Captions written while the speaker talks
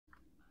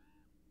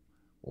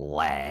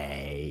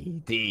Ladies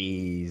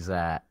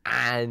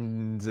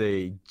and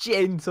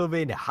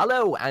gentlemen,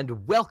 hello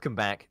and welcome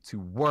back to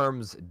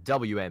Worms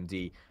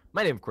WMD.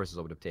 My name, of course, is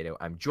Old Potato.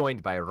 I'm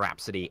joined by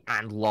Rhapsody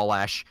and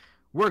Lolash.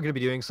 We're going to be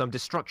doing some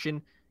destruction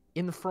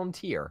in the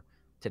frontier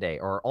today,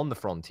 or on the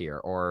frontier,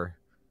 or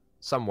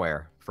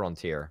somewhere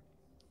frontier.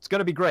 It's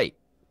going to be great.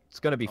 It's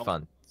going to be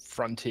fun.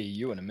 Frontier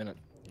you in a minute.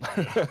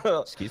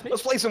 Excuse me?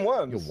 Let's play some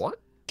Worms. You what?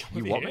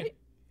 You what, mate?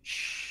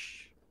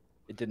 Shh.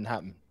 It didn't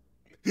happen.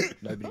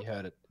 Nobody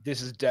heard it.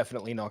 This is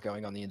definitely not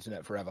going on the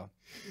internet forever.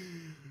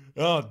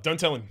 Oh, don't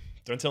tell him.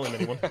 Don't tell him,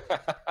 anyone.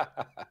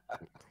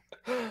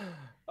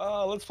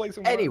 Oh, let's play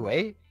some Worms.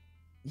 Anyway,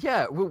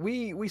 yeah,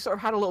 we sort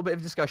of had a little bit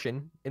of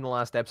discussion in the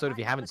last episode. If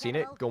you haven't seen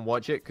it, go and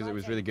watch it because it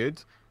was really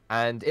good.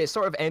 And it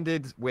sort of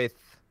ended with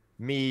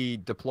me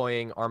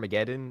deploying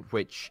Armageddon,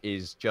 which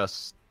is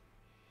just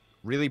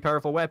really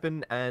powerful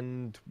weapon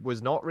and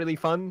was not really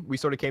fun. We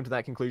sort of came to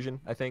that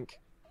conclusion, I think.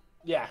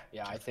 Yeah,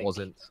 I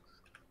think.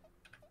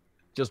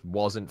 Just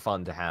wasn't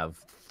fun to have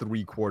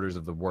 3/4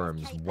 of the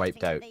worms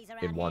wiped out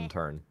in one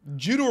turn.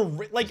 Due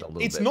to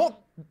it's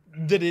not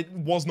that it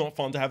was not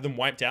fun to have them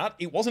wiped out.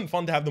 It wasn't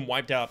fun to have them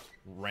wiped out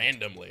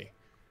randomly.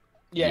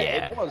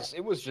 Yeah.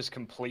 It was just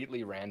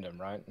completely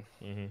random, right?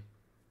 Mm-hmm.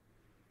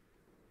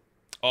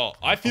 Oh,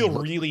 I feel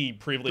really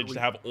privileged to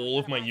have all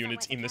of my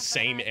units in the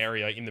same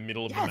area in the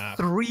middle of the map.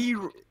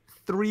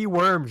 Three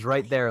worms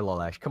right there,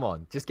 Lolash. Come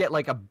on, just get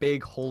like a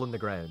big hole in the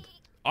ground.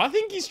 I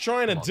think he's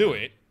trying to do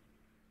it.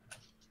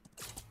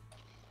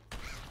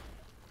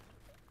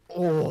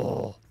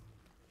 Oh,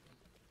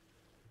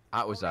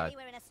 that was a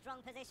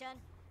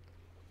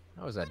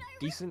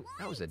decent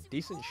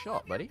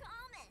shot, buddy.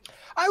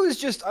 I was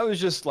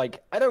just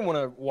like, I don't want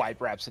to wipe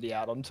Rhapsody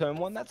out on turn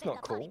 1. That's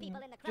not cool.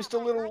 Just a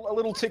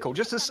little tickle.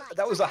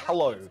 That was a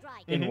hello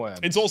in Worms.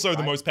 It's also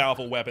the most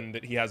powerful weapon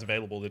that he has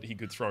available that he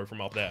could throw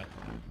from up there.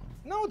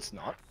 No, it's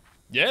not.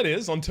 Yeah, it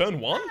is on turn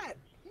 1.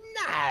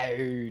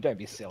 No, don't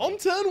be silly. On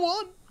turn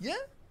 1, yeah.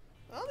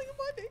 I think it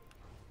might be.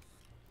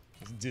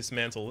 Let's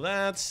dismantle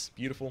that.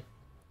 Beautiful.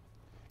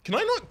 Can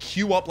I not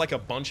queue up like a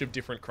bunch of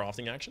different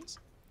crafting actions?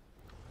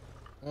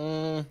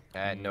 No,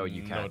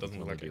 you can't. No, it doesn't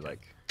look like it.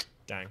 Like...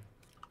 Dang.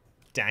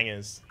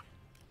 Dangers.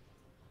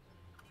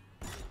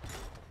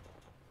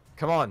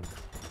 Come on.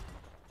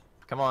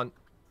 Come on.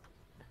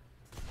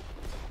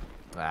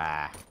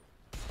 Ah.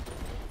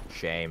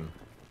 Shame.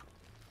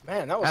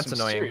 Man, that was That's some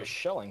annoying. serious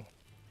shelling.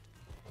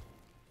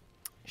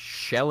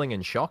 Shelling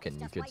and shocking,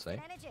 you could say.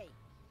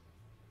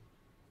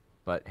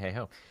 But hey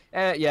ho.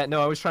 Yeah,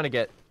 no, I was trying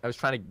to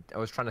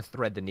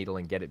thread the needle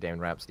and get it down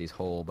Rhapsody's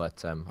hole,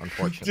 but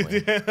unfortunately,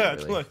 it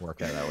didn't really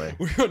work out that way.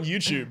 We're on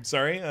YouTube.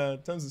 Sorry,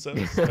 terms of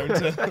service.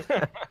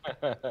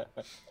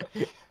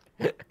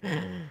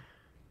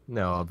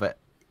 No, but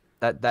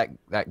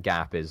that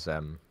gap is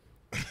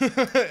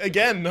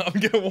Again, I'm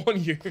gonna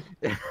warn you.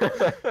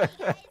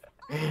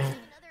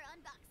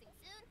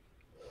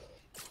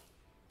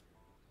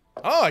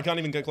 Oh, I can't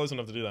even get close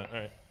enough to do that. All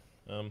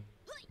right.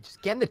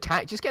 Just get in the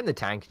tank. Just get in the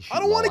tank. And shoot I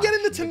don't want to get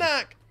in the Lolash.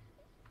 Tanak.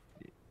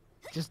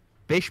 Just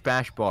bish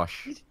bash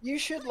bosh. You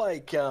should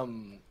like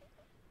you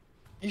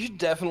should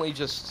definitely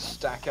just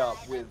stack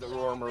up with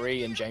Aurora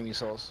Marie and Jamie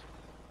Sauce.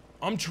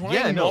 I'm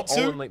trying not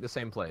to. All in like the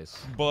same place.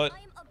 But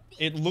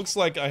it looks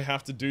like I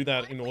have to do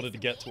that in order to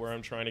get to where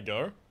I'm trying to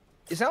go.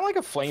 Is that like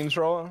a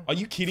flamethrower? Are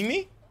you kidding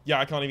me? Yeah,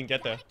 I can't even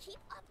get there.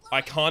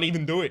 I can't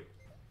even do it.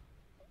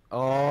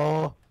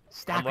 Oh,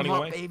 stack them up,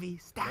 away. baby.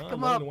 Stack No,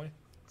 them I'm up. running away.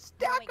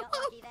 Stack them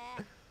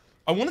up.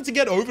 I wanted to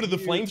get over to the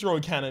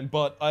flamethrower cannon,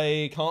 but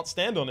I can't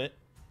stand on it.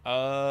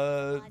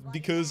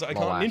 Because I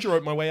can't Lolash. ninja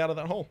rope my way out of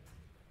that hole.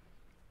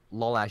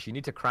 Lolash, you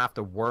need to craft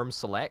a worm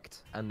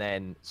select and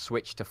then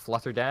switch to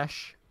flutter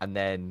dash and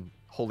then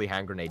holy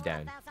hand grenade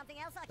down.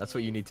 That's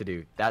what you need to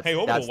do. That's Hey,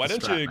 Orbital, that's why the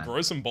don't strat, you man.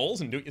 grow some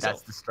balls and do it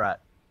yourself? That's the strat.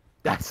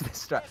 That's the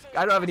strat.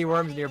 I don't have any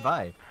worms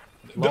nearby.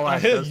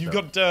 Lolash does, You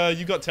though.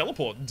 you got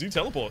teleport. Do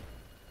teleport.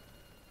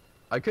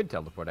 I could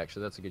teleport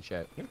actually. That's a good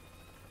shout.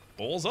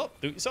 Balls up.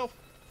 Do it yourself.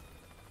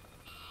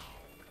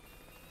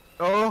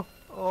 Oh.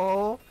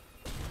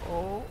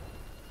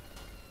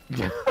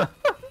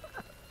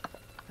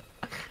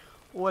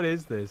 What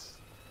is this?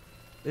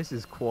 This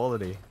is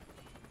quality.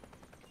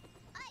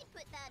 I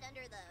put that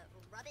under the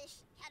rubbish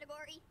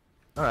category.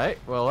 All right.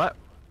 Well, that.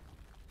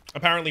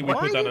 Apparently, we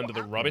Why put that you- under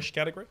the rubbish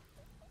category.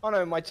 Oh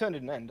no, my turn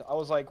didn't end. I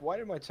was like, why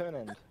did my turn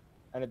end?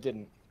 And it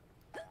didn't.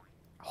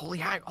 Holy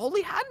hand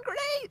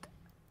grenade!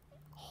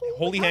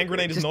 Holy hand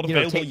grenade is Just, not you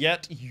know, available take-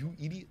 yet, you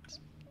idiot.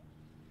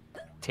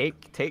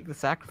 Take the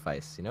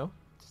sacrifice. You know,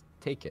 just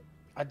take it.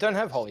 I don't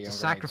have holy The hand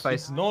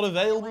sacrifice. It's not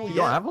available You yet.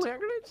 don't have holy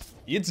hand grenades?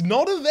 It's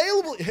not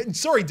available.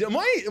 Sorry, am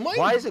I?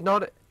 Why is it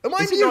not? Am I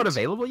Is it not mute?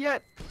 available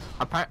yet?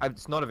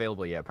 It's not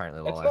available yet.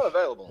 Apparently, It's Lolash. not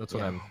available. That's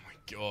what Oh I'm. my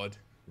god.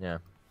 Yeah.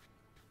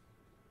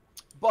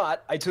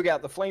 But I took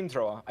out the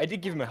flamethrower. I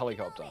did give him a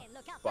helicopter.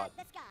 But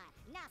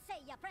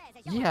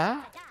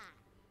Yeah.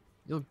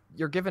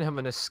 You're giving him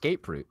an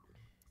escape route.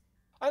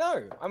 I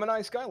know. I'm a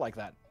nice guy like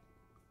that.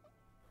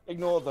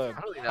 Ignore the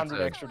I don't think that's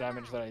 100 a- extra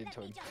damage that I did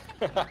to him.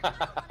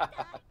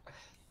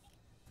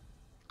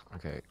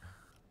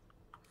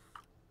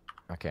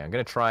 Okay, I'm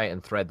gonna try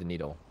and thread the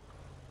needle.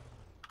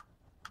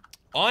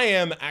 I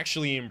am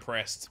actually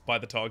impressed by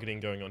the targeting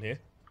going on here.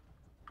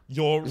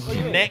 You're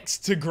next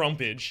to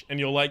Grumpage, and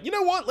you're like, you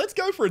know what? Let's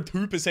go for a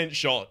 2%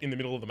 shot in the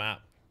middle of the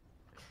map.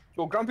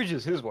 Well, Grumpage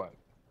is his worm.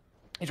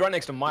 He's right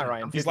next to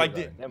Myrai and He's Vivi, like,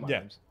 though. They're my yeah.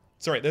 worms.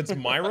 Sorry, that's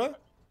Myra?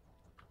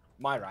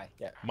 Myrai,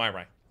 yeah.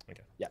 Myra.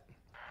 Okay. Yeah.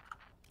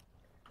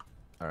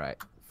 Alright,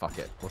 fuck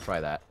it. We'll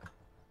try that.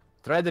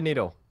 Thread the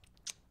needle.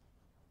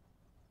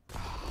 Oh,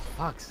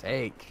 fuck's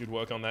sake. Good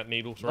work on that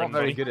needle Not thread.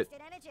 very buddy. good at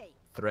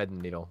threading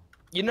needle.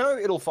 You know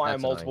it'll fire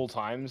That's multiple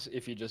times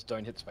if you just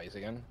don't hit space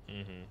again.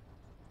 Mm-hmm.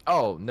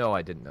 Oh, no,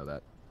 I didn't know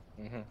that.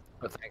 Mm-hmm.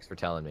 But thanks for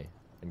telling me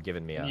and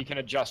giving me a You can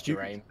adjust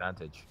your aim.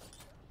 advantage.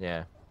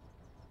 Yeah.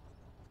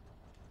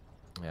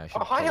 Yeah, I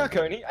should Oh, hi,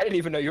 probably- Harkoni. I didn't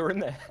even know you were in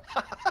there.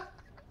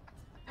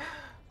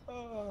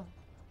 Oh.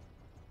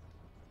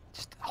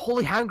 Just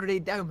holy hand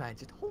grenade down, man.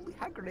 Just holy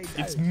hand grenade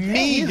down. It's me,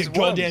 Hey, his you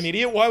goddamn worms.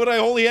 idiot. Why would I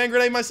holy hand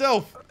grenade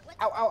myself?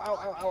 Ow, ow, ow,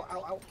 ow, ow,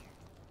 ow, ow.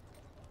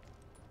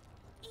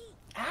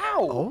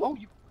 Ow! Oh? Oh,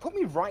 you put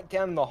me right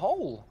down in the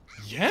hole.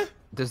 Yeah?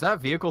 Does that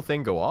vehicle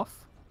thing go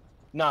off?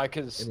 No,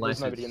 because Unless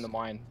there's nobody it's- in the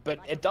mine. But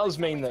it does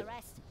mean that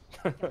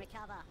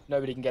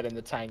nobody can get in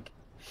the tank.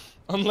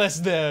 Unless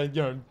they're,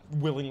 you know,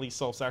 willingly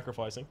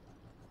self-sacrificing.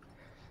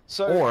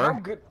 So Or-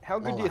 how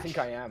good do you think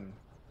I am?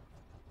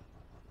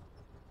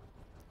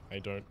 I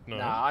don't know.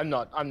 Nah, I'm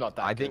not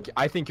that good.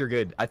 I think you're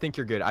good. I think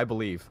you're good. I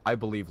believe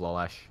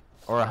Lalash.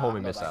 Or a Nah, homing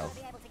I'm not that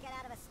missile. Be able to get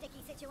out of a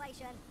sticky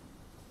situation.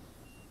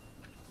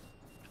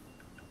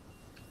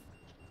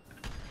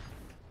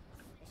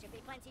 There should be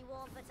plenty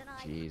warm for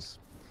tonight. Jeez.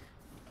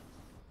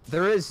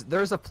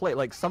 There's a play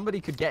like somebody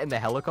could get in the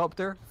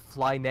helicopter,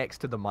 fly next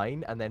to the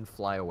mine, and then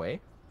fly away.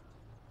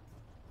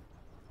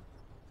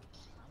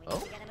 We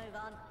need to get a move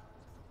on.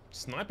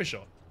 Sniper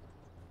shot.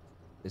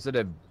 Is it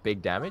a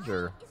big damage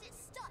or? Is it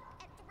stuck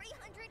at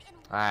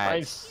 301? Ah,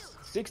 Nice.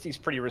 60's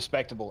pretty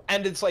respectable,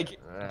 and it's like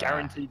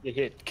guaranteed to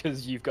hit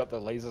because you've got the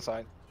laser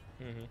sight.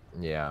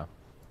 Mm-hmm. yeah.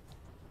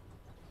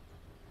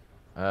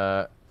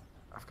 I've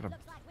got a.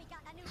 Looks like we got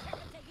a new weapon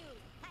to use.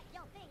 Pack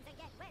your things and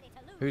get ready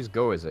to lose. Whose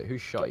go is it?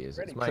 Whose shot is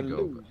it? Ready It's my to go.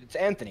 lose. It's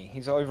Anthony.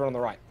 He's over on the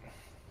right.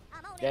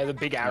 I'm only Yeah, the a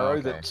big back- arrow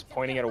okay. that's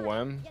pointing at a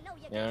worm. You know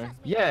you can Yeah.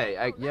 trust me.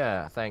 Yeah,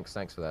 yeah. Thanks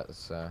for that.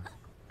 That's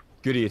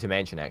good of you to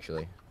mention,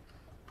 actually.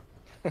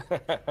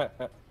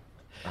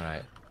 All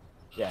right.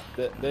 Yeah,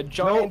 the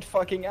giant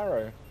fucking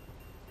arrow.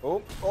 Oh,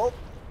 oh,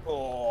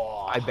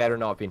 oh. I better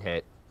not have been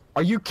hit.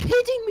 Are you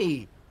kidding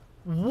me?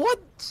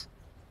 What?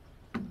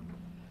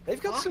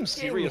 They've got some Fucking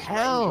serious range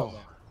hell. on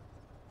that.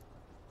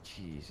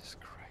 Jesus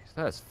Christ.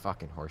 That is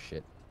fucking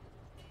horseshit.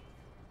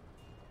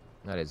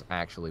 That is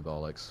actually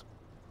bollocks.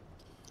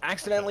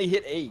 Accidentally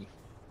hit E.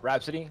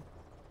 Rhapsody.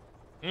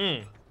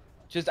 Mm.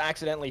 Just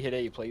accidentally hit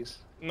E, please.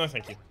 No,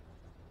 thank you.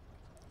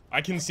 I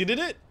considered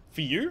it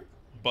for you,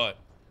 but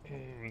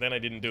then I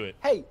didn't do it.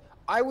 Hey,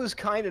 I was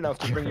kind enough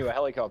to bring you a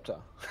helicopter.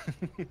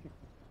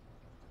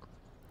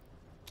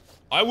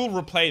 I will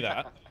replay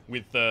that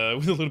with a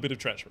little bit of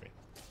treachery.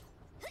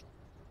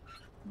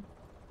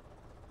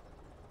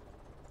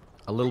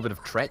 A little bit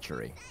of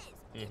treachery.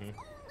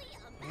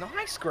 Mm-hmm.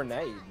 Nice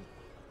grenade.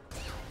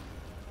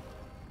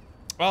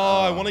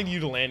 Oh, I wanted you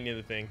to land near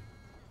the thing.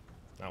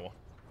 Oh well.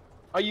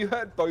 Oh, you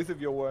hurt both of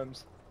your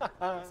worms. This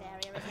area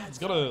is It's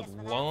got a notorious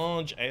for that.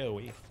 large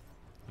AoE.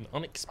 An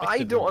unexpected.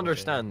 I don't large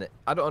understand that.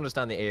 I don't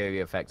understand the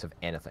AoE effects of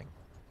anything.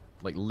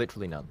 Like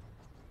literally none.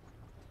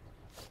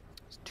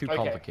 It's too Okay.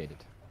 complicated.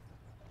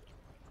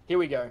 Here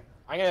we go.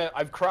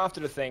 I've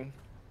crafted a thing.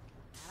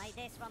 I made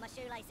this from my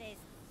shoelaces.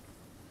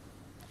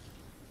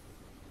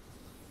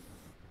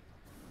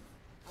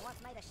 I once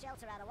made a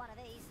shelter out of one of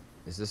these.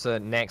 Is this a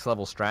next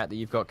level strat that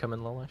you've got coming,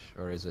 Lolish?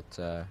 Or is it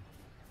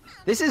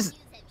This is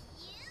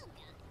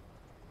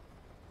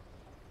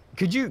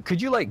Could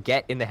you like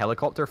get in the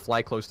helicopter,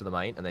 fly close to the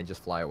mine, and then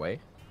just fly away?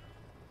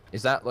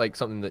 Is that like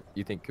something that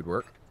you think could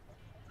work?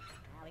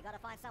 Now we gotta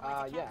find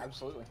somewhere to Yeah, camp.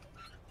 absolutely.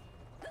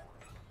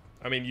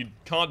 I mean, you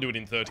can't do it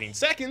in 13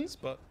 seconds,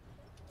 but...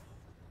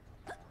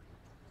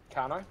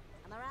 Can't I?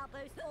 A morale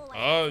boost always.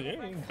 Oh, makes a yeah,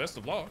 difference. best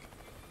of luck.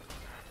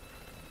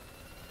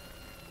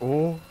 Oh.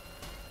 Oh man,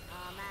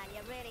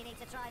 you really need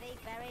to try these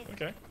berries.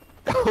 Okay.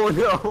 Oh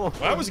no. Well,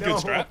 that was a good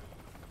strat.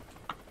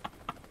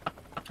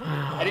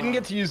 I didn't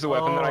get to use the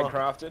weapon that I Oh.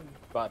 crafted,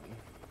 but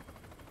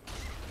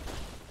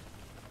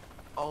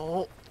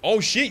Oh. Oh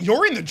shit,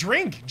 you're in the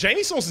drink!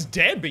 Jamie Sauce is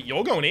dead, but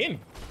you're going in.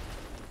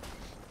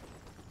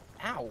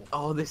 ow.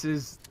 Oh, this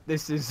is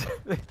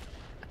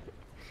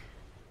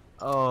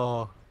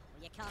Oh.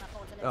 You can't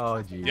afford to lose Oh,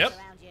 trusted geez. those Yep.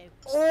 around you.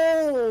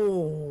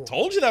 Oh.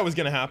 Told you that was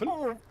gonna happen.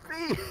 Oh,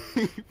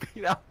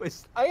 baby. That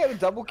was I got a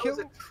double that was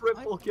kill. a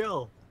triple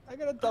kill. I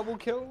got a double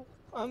kill.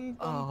 I'm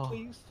Oh.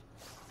 pleased.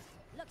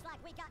 Looks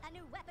like we got a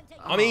new weapon to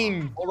use. I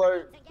mean...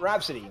 Although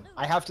Rhapsody,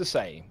 I have to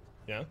say,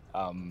 Yeah?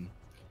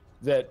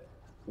 that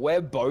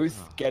we're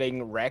both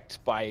getting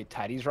wrecked by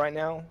tatties right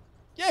now.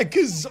 Yeah,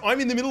 because I'm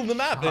in the middle of the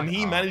map, and he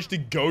Shut up. managed to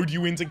goad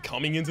you into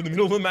coming into the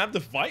middle of the map to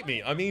fight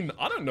me. I mean,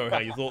 I don't know how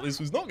you thought this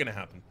was not gonna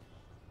happen.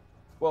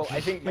 Well,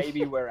 I think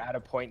maybe we're at a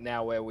point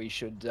now where we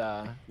should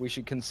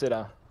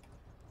consider.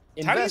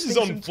 Taddy's is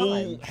investing on some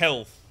full time.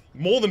 health.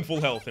 More than full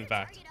health, in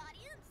fact. Target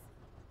audience.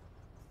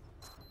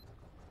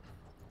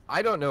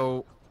 I don't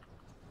know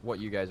what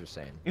you guys are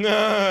saying.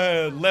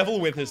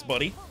 Level with us,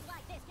 buddy.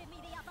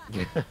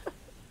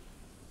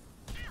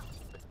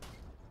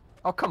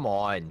 Oh, come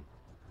on. If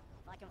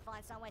I can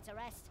find somewhere to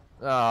rest.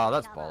 Oh,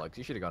 that's bollocks.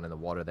 You should have gone in the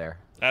water there.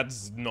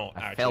 That's not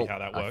I actually felt, how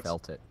that I works.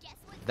 felt it. Guess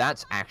what?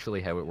 That's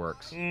actually how it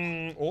works.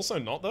 Also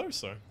not, though,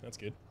 so that's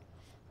good.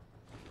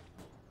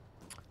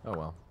 Oh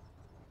well.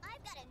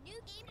 I've got a new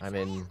game to I'm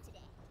try in. out today.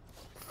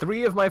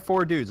 3 of my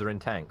 4 dudes are in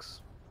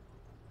tanks.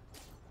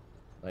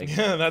 Like,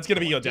 That's gonna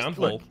be your just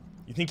downfall. look.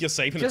 You think you're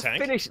safe in a just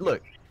tank? finish.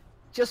 Look,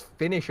 just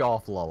finish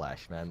off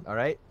Lolash, man. All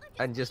right,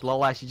 and just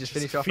Lolash, you just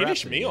finish off.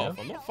 Finish Rhapsody, me you off.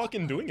 know? I'm not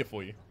fucking doing it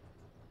for you.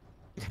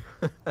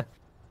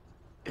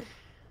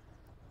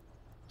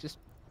 Just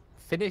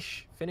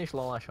finish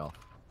Lolash off.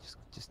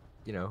 Just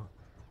you know,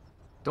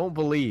 don't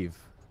believe.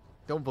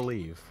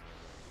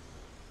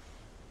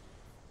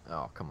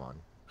 Oh, come on.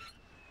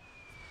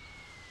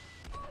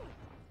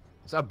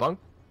 Is that a bunk?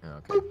 Oh,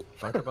 okay.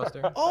 Bunker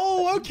buster.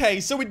 Oh, okay.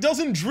 So it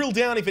doesn't drill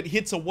down if it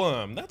hits a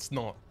worm. That's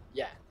not.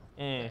 Yeah.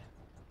 Yeah,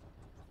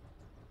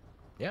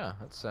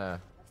 that's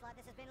Looks like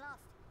this has been lost.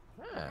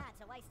 Yeah. Had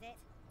to waste it.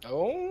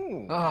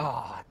 Oh.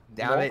 Oh,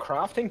 damn More it.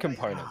 crafting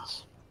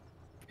components.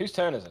 Whose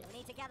turn is it? We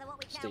need to gather what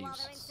we can while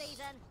they're in Steve's.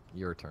 season.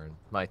 Your turn.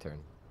 My turn.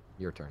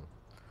 Your turn.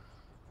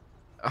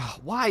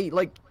 Why?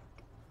 Like,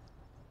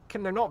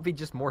 can there not be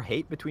just more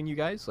hate between you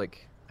guys?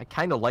 Like, I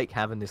kind of like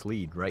having this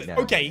lead right now.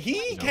 Okay,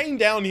 he came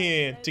down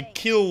here to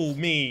kill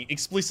me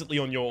explicitly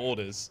on your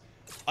orders.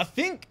 I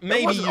think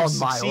maybe wasn't you've on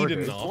my succeeded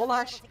orders. enough.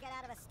 Lolash, To get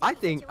out of a I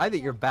sticky think you're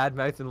situation. bad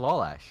mouthing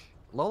Lolash.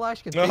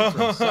 Lolash can think for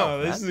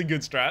himself. This is a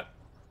good strat.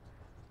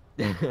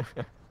 man.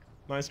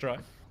 Nice try.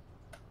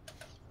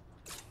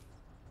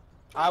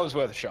 I was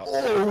worth a shot.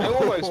 I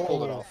almost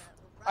pulled it off.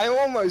 I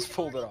almost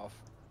pulled it off.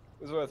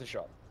 It was worth a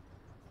shot.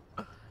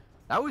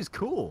 That was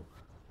cool.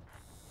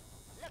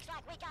 Looks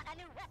like we got a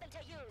new weapon to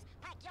use.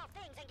 Pack your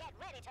things and get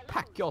ready to lose.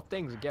 Pack your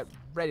things and get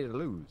ready to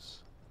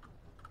lose.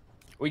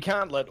 We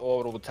can't let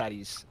Orbital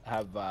Tatties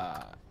have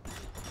A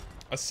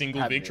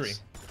single Have victory.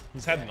 this.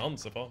 He's had none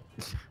so far.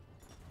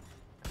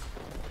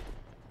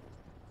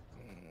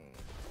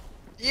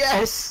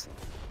 Yes!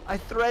 I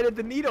threaded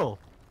the needle.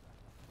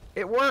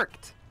 It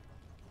worked.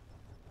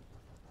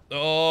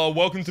 Oh,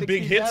 welcome to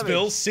Big 16 Hitsville.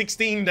 damage.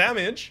 16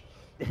 damage.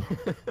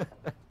 I'm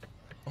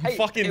Hey,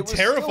 fucking it was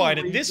terrified.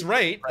 still At this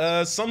really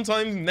rate,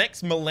 sometime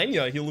next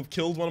millennia, he'll have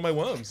killed one of my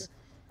worms.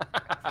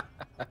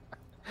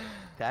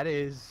 That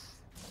is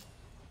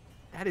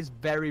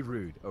very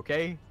rude,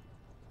 okay?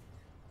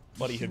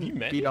 Buddy, have you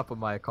met Beat him? up on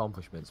my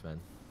accomplishments, man.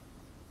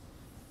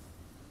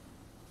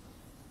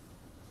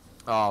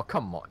 Oh,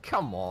 come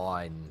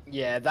on.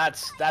 Yeah,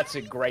 that's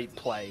a great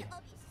play.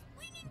 I'll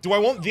be swinging. Do I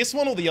want this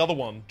one or the other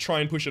one?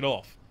 Try and push it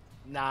off.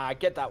 Nah,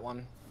 get that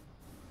one.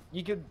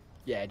 You could,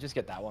 yeah, just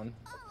get that one.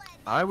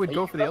 I would Hey,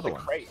 go you for the got other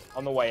one. crate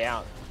on the way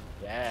out.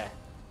 Yeah.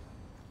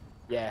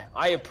 Yeah,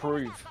 I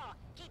approve.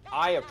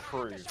 I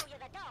approve.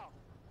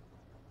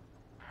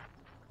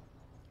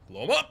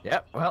 Blow him up.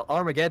 Yep. Well,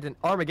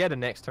 Armageddon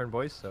next turn,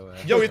 boys. So.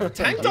 Yo, if the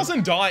tank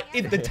doesn't die,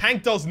 the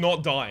tank does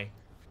not die.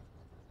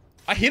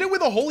 I hit it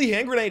with a holy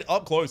hand grenade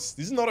up close.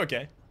 This is not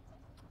okay.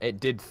 It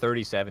did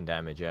 37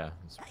 damage. Yeah.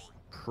 It's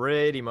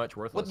pretty much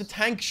worthless. What the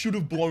tank should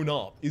have blown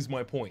up is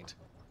my point.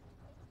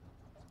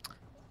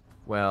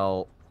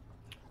 Well,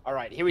 All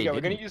right, here we It go.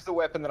 We're going didn't. to use the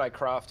weapon that I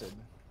crafted.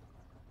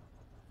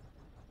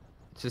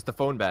 it's just the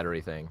phone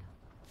battery thing.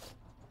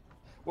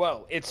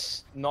 Well,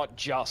 it's not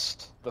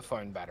just the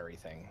phone battery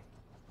thing.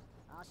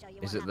 I'll show you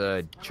Is what it the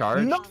happens when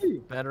charged No!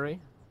 battery?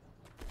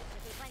 Should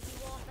be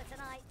plenty warm for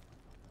tonight.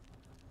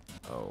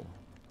 Oh.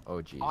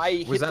 Oh, geez.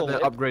 I Was hit that the the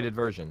lip. upgraded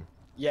version?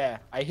 Yeah,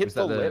 I hit Was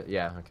the that the? lip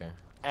Yeah. Okay.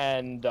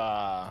 and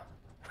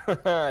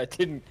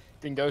it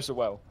didn't go so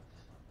well.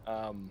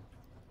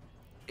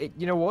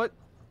 You know what?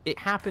 It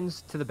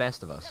happens to the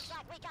best of us. Looks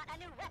like we got a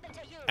new weapon to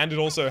use. And it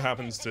also Pack your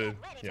happens things and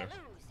to, get ready yeah. lose.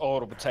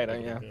 Auto potato,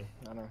 yeah. Yeah.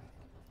 I know.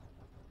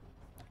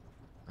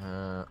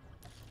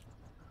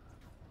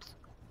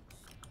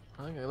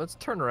 Okay, let's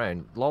turn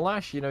around.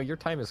 Lolash, you know, your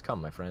time has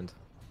come, my friend.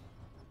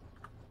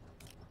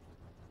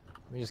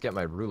 Let me just get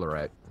my ruler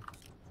out.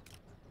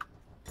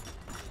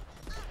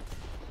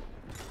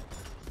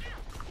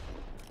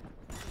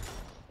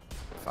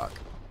 Fuck.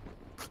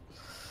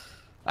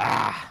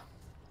 Ah!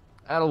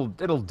 It'll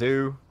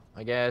do,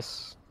 I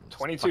guess. It's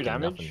 22 fucking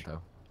damage? nothing,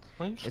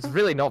 though. It's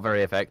really not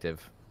very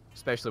effective,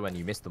 especially when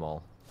you miss them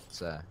all.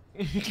 It's a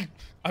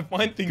I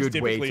find things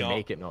good way typically to are.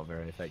 make it not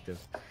very effective.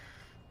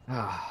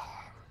 Ah.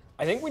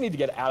 I think we need to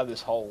get out of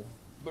this hole.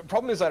 But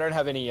problem is I don't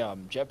have any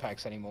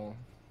jetpacks anymore.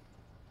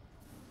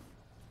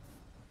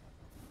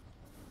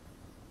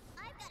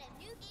 I've got a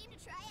new game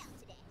to try out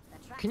today.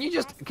 The track Can you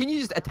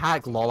is just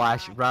attack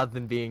Lolash rather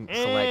than being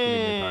selected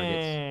in your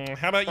targets?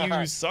 How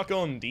about you suck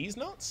on these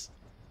nuts?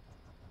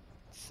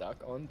 Suck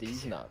on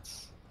these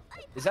nuts.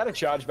 Is that a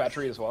charge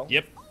battery as well?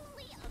 Yep.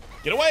 Only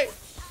a Get away!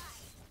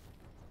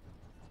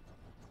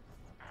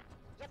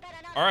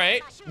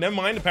 Alright, never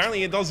mind.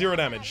 Apparently it does 0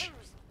 damage.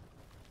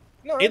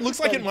 No, It looks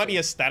like it might be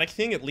a a... static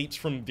thing. It leaps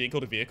from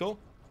vehicle to vehicle.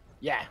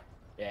 Yeah.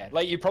 Yeah.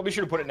 Like, you probably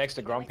should have put it next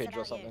to Grumpage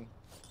or something.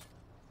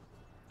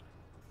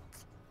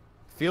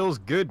 Feels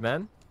good,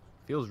 man.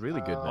 Feels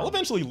really good, I'll man.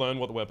 eventually learn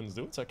what the weapons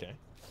do. It's okay.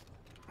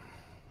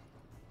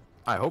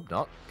 I hope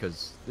not,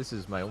 because this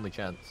is my only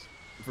chance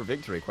for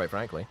victory, quite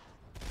frankly.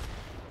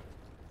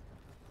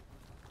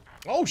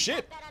 Oh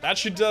shit! That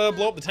should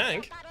blow up the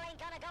tank.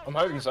 I'm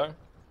hoping so.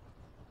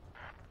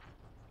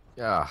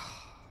 Yeah.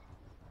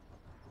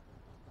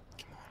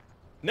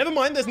 Never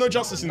mind, there's no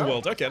justice in the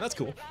world. Okay, that's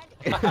cool.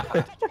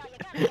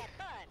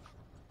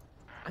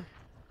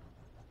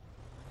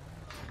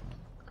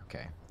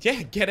 Okay.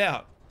 Yeah, get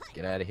out.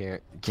 Get out of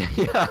here.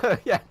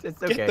 Yeah,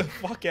 it's okay. Get the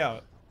fuck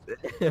out.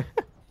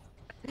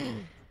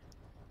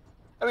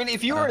 I mean,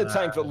 if you were in a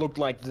tank that looked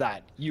like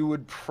that, you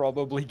would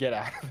probably get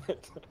out of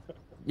it.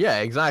 Yeah,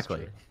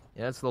 exactly.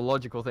 Yeah, that's the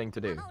logical thing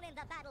to do. I'm on in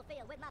the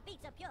battlefield with my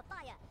beats of pure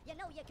fire. You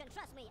know you can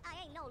trust me,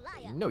 I ain't no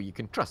liar. No, you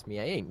can trust me.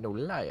 I ain't no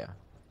liar.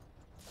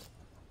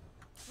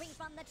 Swing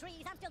from the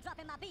trees, I'm still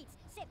dropping my beats.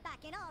 Sit back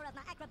in awe of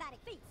my acrobatic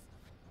feats.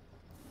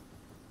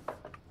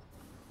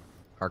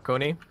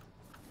 Harkoni?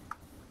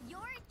 You're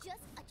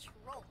just a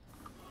troll.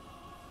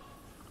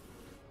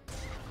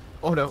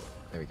 Oh no.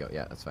 There we go.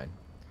 Yeah, that's fine.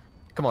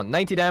 Come on,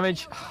 90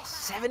 damage. Oh,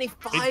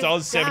 75. It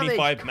does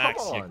 75 damage.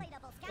 max. Come You on.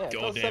 Yeah, it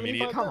does goddamn 75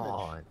 idiot. Come damage.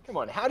 on. Come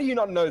on, how do you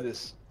not know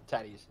this,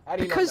 Tatties? How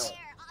do you Because- not know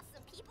They're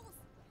awesome people.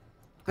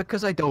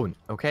 Because I don't,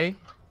 okay?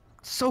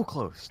 So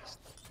close.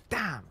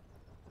 Damn.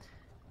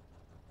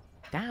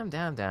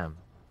 Damn.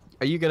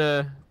 Are you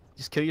gonna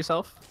just kill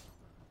yourself?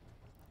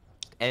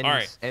 End,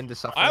 Alright. end the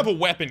suffering? I have a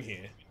weapon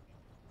here.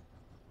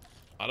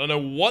 I don't know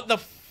what the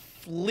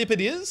flip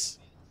it is,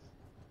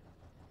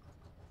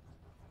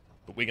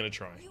 but we're gonna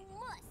try. You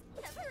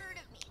must have heard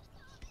of me.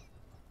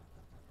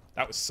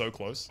 That was so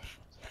close.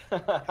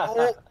 it?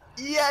 Oh,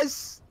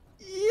 yes!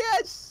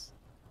 Yes!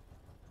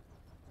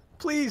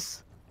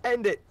 Please,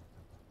 end it.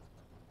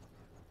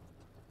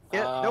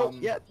 Yeah, no,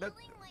 yeah. No.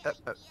 Feeling like uh,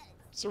 yes.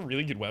 It's a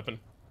really good weapon.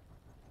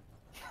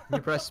 You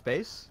press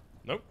space?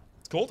 Nope.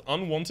 It's called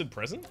Unwanted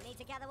Present. We need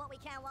to gather what we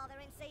can while they're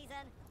in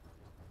season.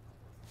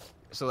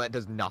 So that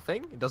does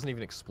nothing? It doesn't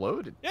even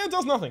explode? Yeah, it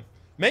does nothing.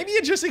 Maybe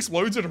it just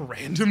explodes at a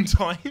random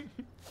time.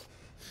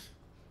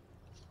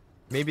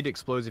 Maybe it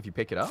explodes if you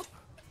pick it up?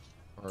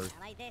 Or,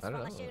 I made this I from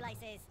don't my know.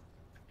 shoelaces.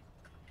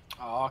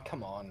 Oh,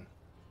 come on.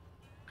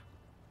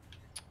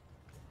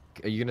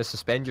 Are you gonna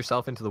suspend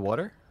yourself into the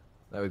water?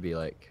 That would be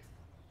like...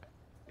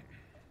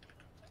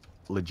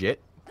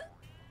 Legit.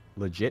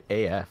 Legit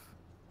AF.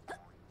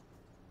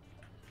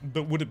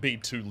 But would it be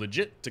too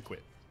legit to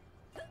quit?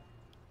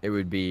 It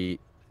would be...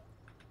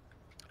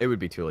 It would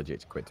be too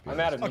legit to quit, to be I'm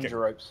out honest. of ninja Okay.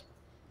 ropes.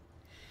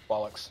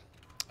 Bollocks.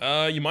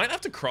 You might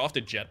have to craft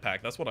a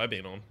jetpack. That's what I've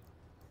been on.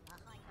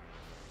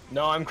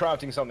 No, I'm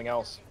crafting something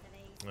else.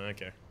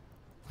 Okay.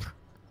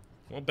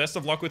 Well, best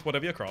of luck with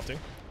whatever you're crafting.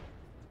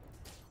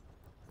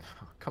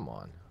 Oh, come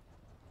on.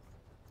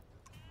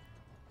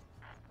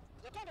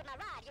 You dented my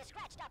ride, you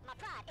scratched up my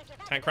pride. If you've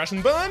had Tank to crash go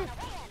and down, burn. run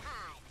away and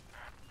hide.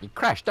 You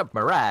crashed up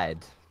my ride.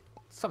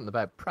 Something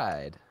about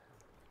pride.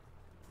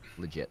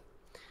 Legit.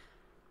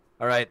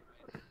 Alright.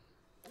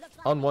 Looks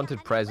like we Unwanted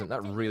got a new present. That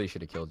weapon to really use.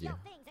 should have killed Pack you.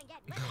 your things and get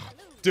ready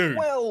to lose. Dude,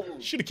 Well,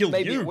 should have killed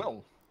maybe you. it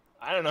will.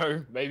 I don't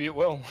know. Maybe it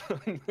will.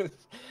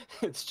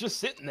 It's just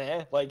sitting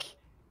there. Like,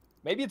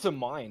 maybe it's a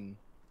mine.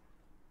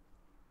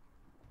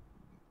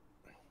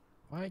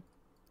 Why?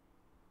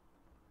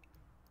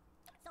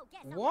 So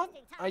guess I'm What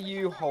wasting time are with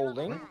you some fire on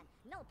the holding? line.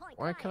 No point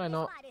Why crying, can I this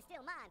not- ride is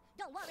still mine.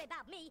 Don't worry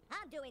about me,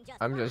 I'm doing just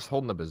I'm fine. just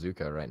holding a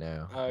bazooka right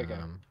now. Oh, okay.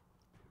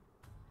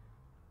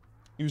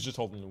 He was just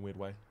holding it in a weird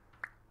way.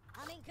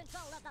 I'm in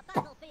control of the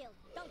battlefield.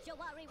 Don't you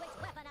worry which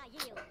weapon I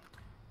yield.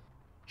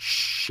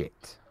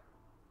 Shit.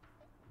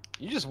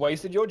 You just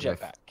wasted your Yes.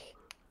 jetpack.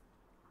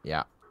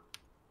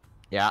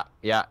 Yeah,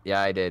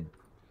 I did.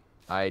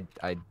 I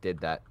did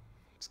that.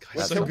 This guy's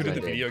That's so something good at I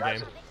the did. video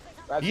game.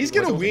 That's He's it.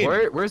 gonna What's-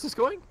 win. Where's this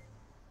going?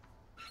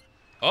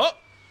 Oh!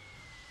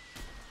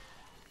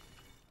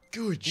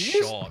 Good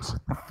You shot.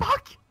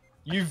 Fuck!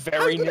 You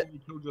very did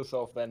nearly killed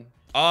yourself then.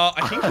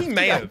 I think he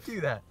may Did I have.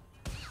 do that?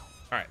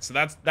 Alright, so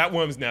that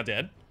worm's now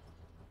dead.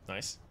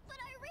 Nice. But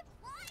I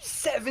replied.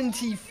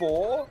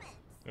 74?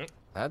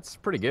 That's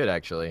pretty good,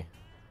 actually.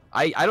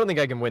 I don't think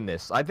I can win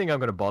this. I think I'm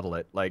gonna bottle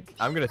it. Like,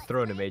 I'm gonna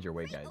throw in a major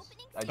way, guys. Just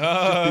be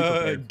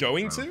prepared for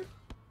Going tomorrow.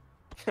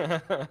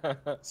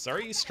 to?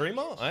 Sorry,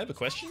 streamer, I have a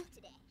question.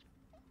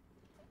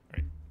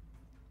 Today.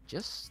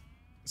 Just...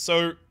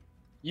 So,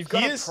 You've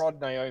got Here's- to prod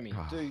Naomi.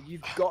 Dude,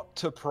 you've got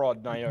to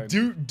prod Naomi.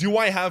 do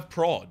I have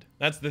prod?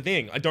 That's the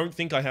thing. I don't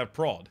think I have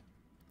prod.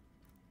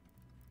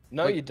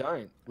 No, you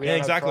don't. We Yeah, don't have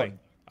exactly. prod.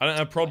 I don't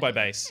have prod by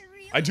base.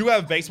 I do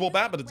have baseball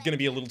bat, but it's going to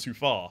be a little too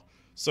far.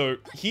 So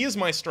here's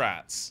my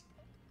strats.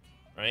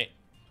 Right?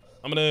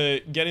 I'm going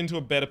to get into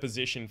a better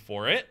position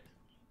for it.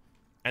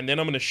 And then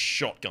I'm going to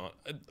shotgun.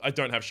 I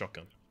don't have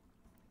shotgun.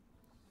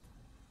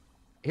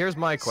 Here's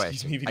my Excuse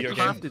question. me, I video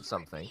game. crafted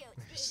something.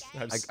 I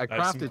have I some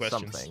crafted questions.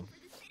 something. For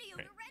this video,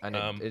 Right. the and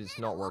it's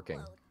not working.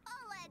 I'll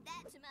add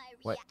that to my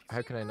What?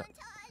 How can I not?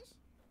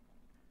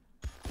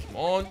 montage. Come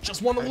on,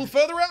 just one a little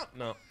further out.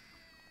 No,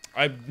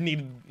 I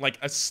needed like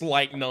a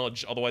slight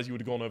nudge. Otherwise, you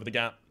would have gone over the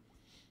gap.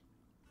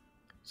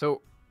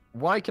 So,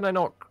 why can I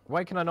not?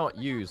 Why can I not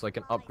use like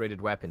an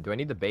upgraded weapon? Do I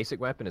need the basic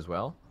weapon as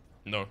well,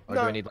 No. or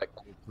No. do I need like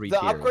 3 The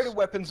tiers? upgraded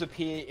weapons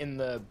appear in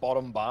the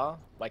bottom bar,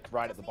 like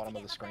right at the bottom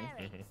of the screen.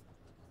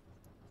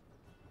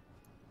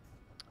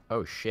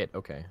 Oh shit.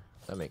 Okay,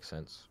 that makes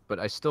sense. But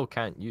I still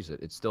can't use it.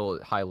 It's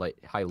still highlight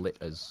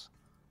as It's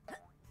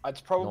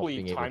not probably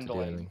being able time to do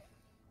delayed. anything.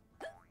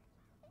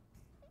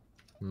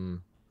 Hmm.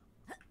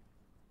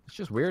 It's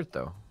just weird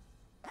though.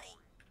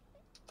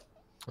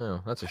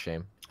 Oh, that's a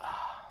shame.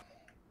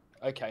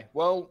 Okay,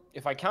 well,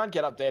 if I can't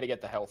get up there to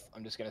get the health,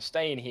 I'm just going to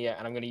stay in here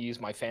and I'm going to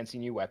use my fancy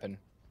new weapon.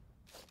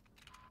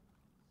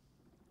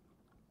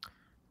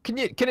 Can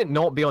it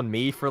not be on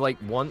me for like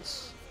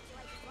once?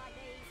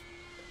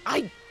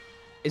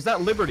 Is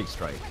that Liberty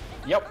Strike?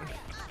 Yep.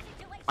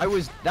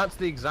 That's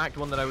the exact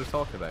one that I was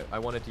talking about. I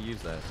wanted to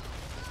use that.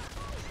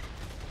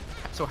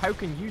 So how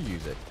can you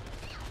use it?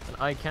 And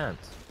I can't.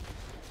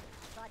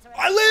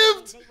 I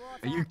lived!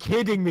 Are you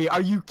kidding me? Are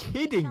you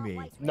kidding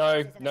me?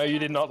 No, no, you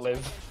did not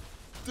live.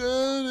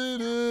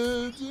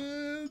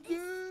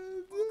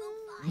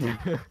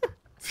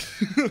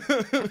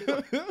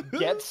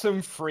 Get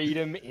some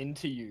freedom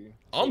into you.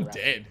 I'm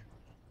Rhapsody. dead.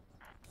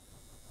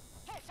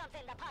 Here's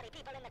something the party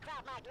people in the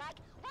crowd might like.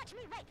 Watch me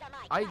rake the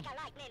mic I- like a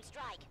lightning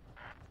strike.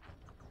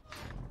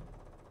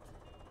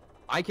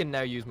 I can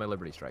now use my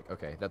Liberty Strike.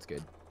 Okay, that's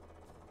good.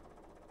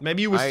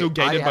 Maybe you were still I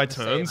gated by have to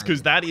say, turns, man.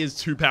 because that is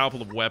too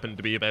powerful of a weapon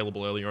to be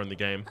available earlier in the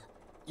game.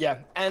 Yeah,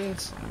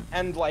 and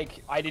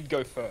like I did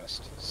go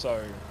first,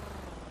 so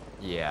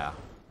Yeah.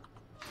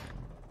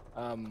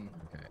 um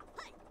Okay.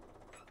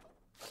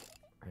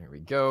 There we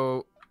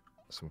go.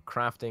 Some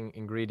crafting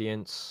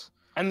ingredients.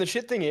 and the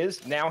shit thing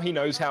is, now he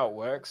knows how it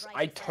works.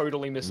 I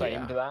totally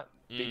misaimed Yeah. that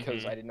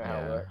because I didn't know how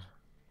it Yeah. worked.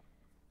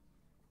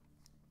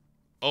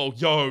 Oh,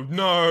 yo,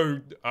 no.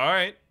 All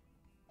right.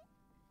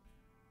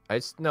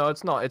 It's not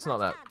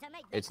that.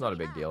 It's not a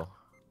big deal.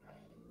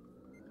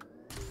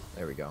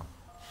 There we go.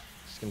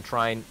 Just gonna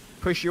try and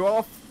push you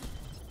off.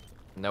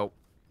 Nope,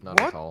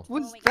 not at all.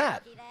 What was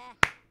that?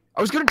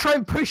 I was gonna try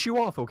and push you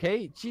off,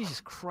 okay?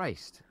 Jesus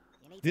Christ.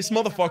 This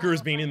motherfucker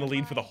has been in the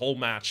lead for the whole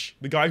match.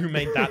 The guy who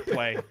made that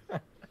play.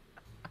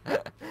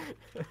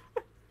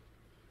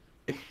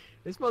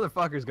 This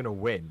motherfucker's gonna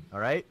win,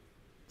 alright?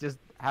 Just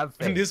have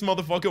faith. And this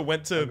motherfucker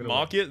went to gonna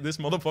market. This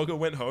motherfucker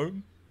went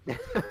home.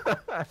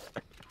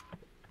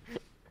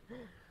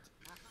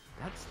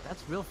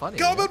 That's real funny.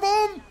 Carbon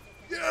bomb!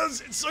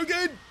 Yes, it's so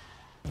good.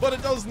 But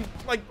it doesn't,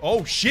 like,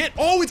 oh shit.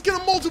 Oh, it's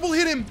gonna multiple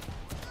hit him.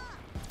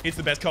 It's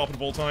the best carpet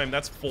of all time.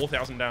 That's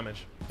 4,000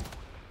 damage.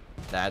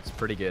 That's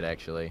pretty good,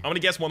 actually. I'm gonna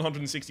guess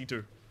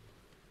 162.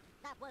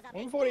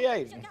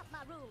 148.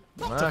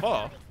 Not too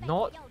far.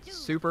 Not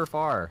super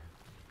far.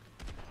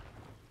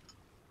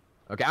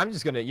 Okay, I'm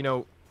just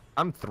gonna,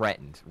 I'm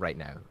threatened right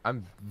now.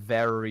 I'm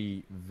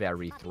very,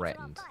 very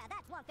threatened.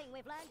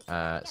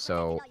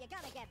 So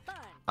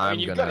I I'm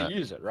mean, you've gonna. got to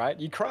use it, right?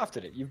 You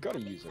crafted it. You've got to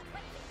use it.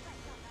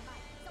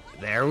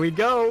 There we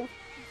go.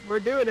 We're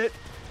doing it.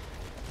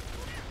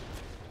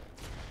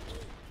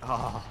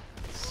 Oh,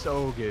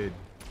 so good.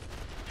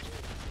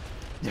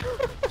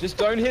 Just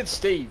don't hit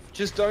Steve.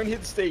 Just don't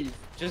hit Steve.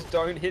 Just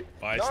don't hit.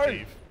 Bye, No!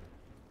 Steve.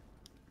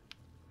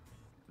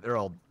 They're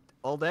all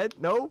dead?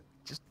 No?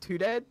 Just 2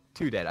 dead?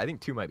 2 dead. I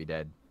think 2 might be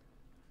dead.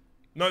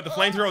 No, the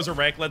flamethrowers are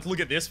wrecked. Let's look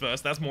at this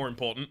first. That's more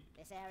important.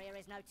 This area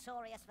is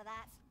notorious for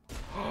that.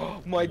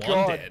 Oh my One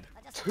god. dead.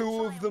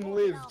 2 of them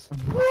lived.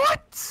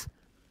 What?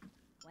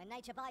 When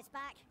nature bites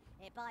back,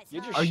 it bites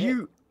You're hard. just Are shit.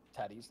 you?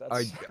 Taddies, Are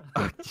that's... you?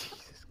 Oh,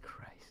 Jesus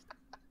Christ.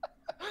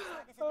 This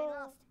has been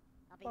lost.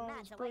 I'll be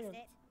mad to waste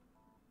it.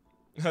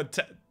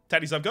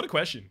 Taddies, I've got a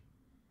question.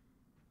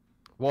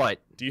 What?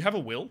 Do you have a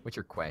will? What's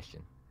your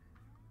question?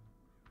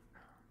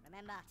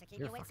 Remember to keep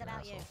You're your a wits fucking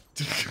about you.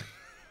 asshole.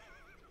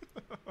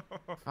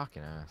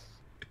 Fucking ass.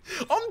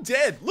 I'm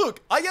dead.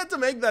 Look, I get to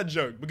make that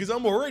joke because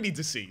I'm already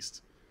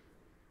deceased.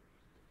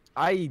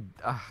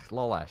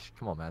 Lolash,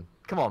 come on, man.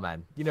 Come on,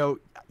 man.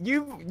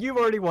 You've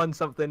already won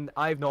something.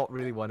 I've not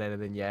really won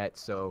anything yet,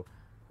 so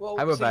Well,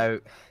 how see,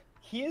 about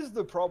Here's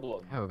the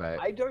problem. how about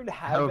I don't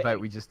have how about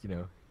any, we just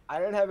I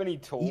don't have any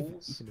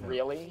tools, even-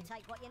 really. You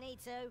take what you need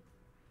to.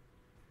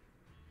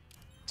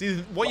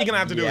 See, what you're gonna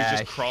have to do is Yeah,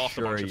 just craft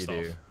a bunch sure of you stuff.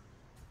 do.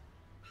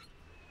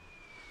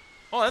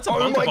 Oh, that's a Oh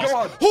bunker my bus.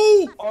 god!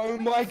 Ooh! Oh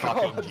my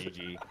Fucking god!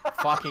 GG.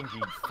 Fucking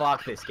GG.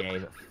 Fuck this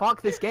game.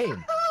 Fuck this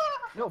game.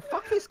 No,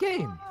 fuck this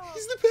game.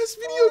 He's the best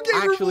video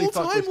gamer Actually, of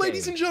all fuck time, this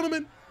ladies game. and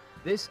gentlemen.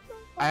 This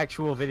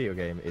actual video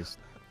game is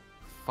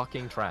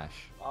fucking trash.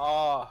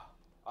 Ah,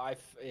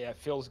 yeah,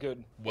 feels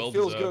good. Well it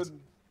feels deserved. good,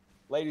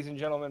 ladies and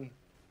gentlemen.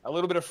 A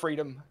little bit of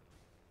freedom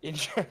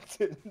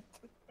injected.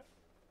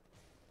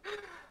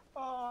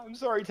 Oh, I'm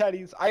sorry,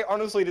 Taddies. I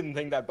honestly didn't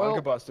think that Bunker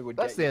Well, Buster would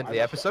That's get the you. end of the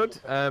I'm episode.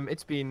 sorry.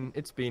 It's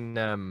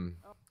been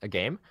a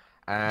game.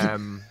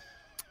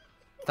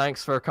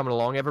 thanks for coming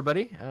along,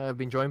 everybody. I've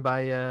been joined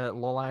by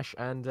Lolash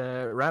and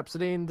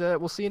Rhapsody, and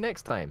we'll see you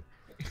next time.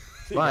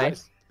 See you Bye.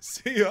 guys.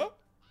 See ya.